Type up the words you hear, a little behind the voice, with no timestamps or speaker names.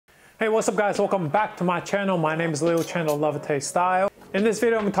Hey, what's up guys? Welcome back to my channel. My name is Leo, channel Levitate Style. In this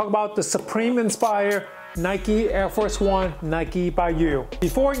video, I'm gonna talk about the Supreme inspired Nike Air Force One Nike by You.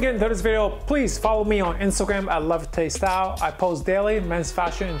 Before we get into this video, please follow me on Instagram at Levitate Style. I post daily men's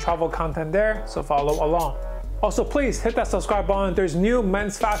fashion and travel content there, so follow along. Also, please hit that subscribe button. There's new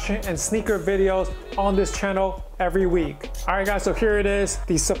men's fashion and sneaker videos on this channel every week. All right guys, so here it is,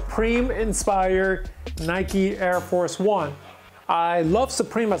 the Supreme inspired Nike Air Force One. I love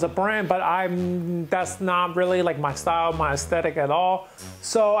Supreme as a brand, but that's not really like my style, my aesthetic at all.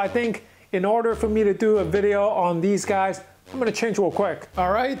 So I think in order for me to do a video on these guys, I'm gonna change real quick.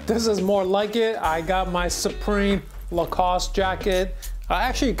 All right, this is more like it. I got my Supreme Lacoste jacket. I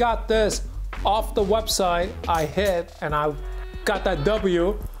actually got this off the website I hit, and I got that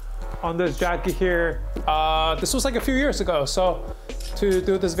W on this jacket here. This was like a few years ago, so to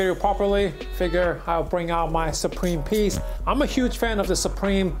do this video properly, figure I'll bring out my Supreme piece. I'm a huge fan of the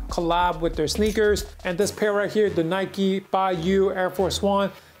Supreme collab with their sneakers, and this pair right here, the Nike by You Air Force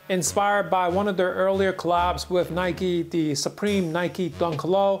One, inspired by one of their earlier collabs with Nike, the Supreme Nike Dunk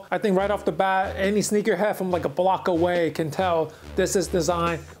Low. I think right off the bat, any sneakerhead from like a block away can tell this is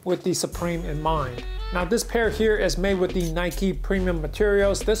designed with the Supreme in mind. Now this pair here is made with the Nike premium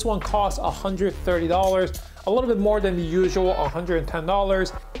materials. This one costs $130, a little bit more than the usual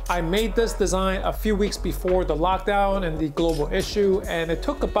 $110. I made this design a few weeks before the lockdown and the global issue, and it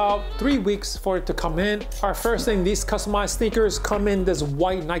took about 3 weeks for it to come in. Our first thing, these customized sneakers come in this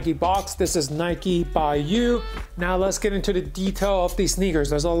white Nike box. This is Nike by You. Now let's get into the detail of these sneakers.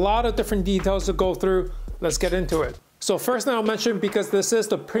 There's a lot of different details to go through. Let's get into it. So first thing I'll mention, because this is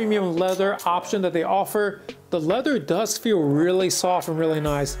the premium leather option that they offer, the leather does feel really soft and really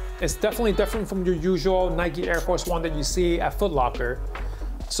nice. It's definitely different from your usual Nike Air Force One that you see at Foot Locker.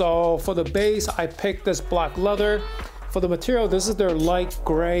 So for the base, I picked this black leather. For the material, this is their light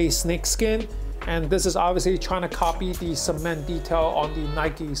gray snakeskin, and this is obviously trying to copy the cement detail on the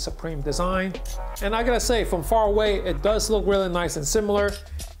Nike Supreme design. And I gotta say, from far away, it does look really nice and similar,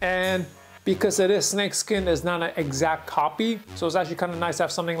 and because it is snakeskin, it's not an exact copy, so it's actually kind of nice to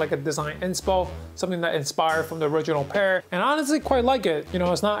have something like a design inspo, something that inspired from the original pair, and I honestly quite like it. You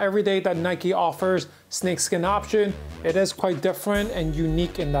know, it's not every day that Nike offers snakeskin option. It is quite different and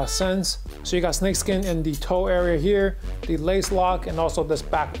unique in that sense. So you got snakeskin in the toe area here, the lace lock, and also this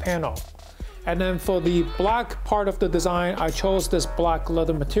back panel. And then for the black part of the design, I chose this black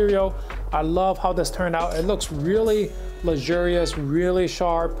leather material. I love how this turned out. It looks really luxurious, really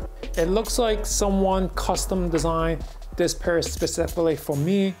sharp. It looks like someone custom designed this pair specifically for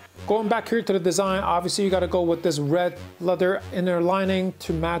me. Going back here to the design, obviously you gotta go with this red leather inner lining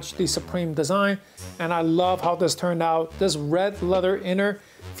to match the Supreme design. And I love how this turned out. This red leather inner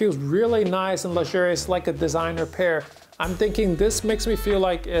feels really nice and luxurious, like a designer pair. I'm thinking this makes me feel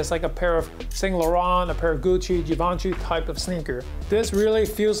like it's like a pair of Saint Laurent, a pair of Gucci, Givenchy type of sneaker. This really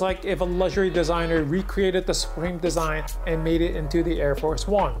feels like if a luxury designer recreated the Supreme design and made it into the Air Force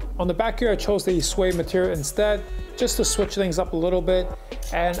One. On the back here, I chose the suede material instead, just to switch things up a little bit.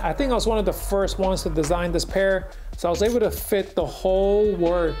 And I think I was one of the first ones to design this pair, so I was able to fit the whole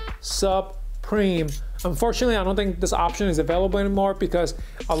word Supreme. Unfortunately, I don't think this option is available anymore because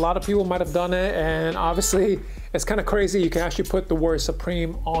a lot of people might have done it, and obviously it's kind of crazy. You can actually put the word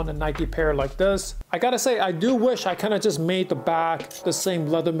Supreme on a Nike pair like this. I gotta say, I do wish I kind of just made the back the same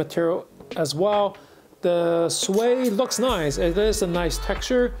leather material as well. The suede looks nice. It is a nice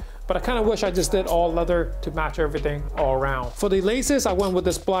texture, but I kind of wish I just did all leather to match everything all around. For the laces, I went with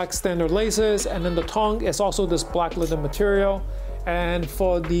this black standard laces, and then the tongue is also this black leather material. And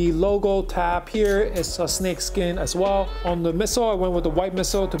for the logo tab here, it's a snake skin as well. On the midsole, I went with the white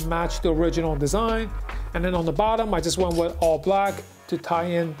midsole to match the original design. And then on the bottom, I just went with all black to tie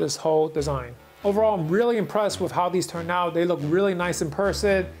in this whole design. Overall, I'm really impressed with how these turned out. They look really nice in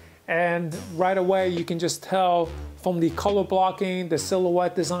person. And right away, you can just tell from the color blocking, the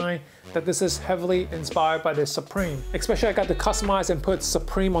silhouette design, that this is heavily inspired by the Supreme. Especially I got the customize and put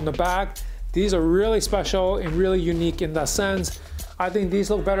Supreme on the back. These are really special and really unique in that sense. I think these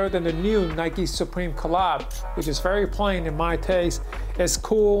look better than the new Nike Supreme collab, which is very plain in my taste. It's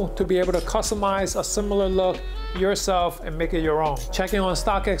cool to be able to customize a similar look yourself and make it your own. Checking on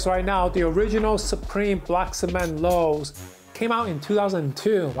StockX right now, the original Supreme Black Cement Lows came out in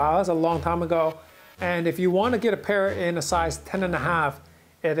 2002. Wow, that's a long time ago. And if you want to get a pair in a size 10.5,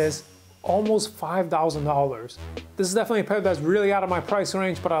 it is almost $5,000. This is definitely a pair that's really out of my price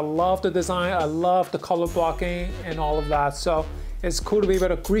range, but I love the design, I love the color blocking and all of that. So it's cool to be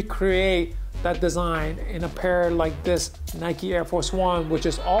able to recreate that design in a pair like this Nike Air Force One, which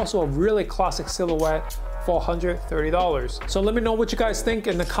is also a really classic silhouette for $130. So let me know what you guys think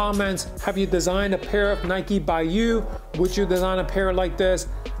in the comments. Have you designed a pair of Nike by you? Would you design a pair like this?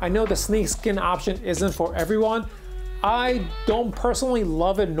 I know the snakeskin option isn't for everyone. I don't personally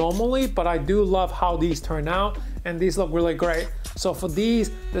love it normally, but I do love how these turn out, and these look really great. So for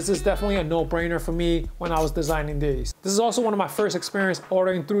these, this is definitely a no-brainer for me when I was designing these. This is also one of my first experience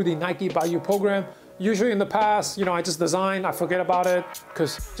ordering through the Nike by You program. Usually in the past, you know, I just design, I forget about it,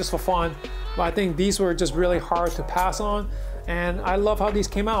 because just for fun. But I think these were just really hard to pass on, and I love how these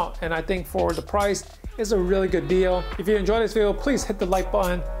came out. And I think for the price, it's a really good deal. If you enjoyed this video, please hit the like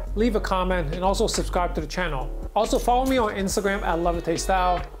button, leave a comment, and also subscribe to the channel. Also follow me on Instagram at Levitate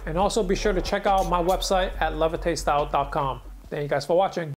Style, and also be sure to check out my website at levitatestyle.com. Thank you guys for watching.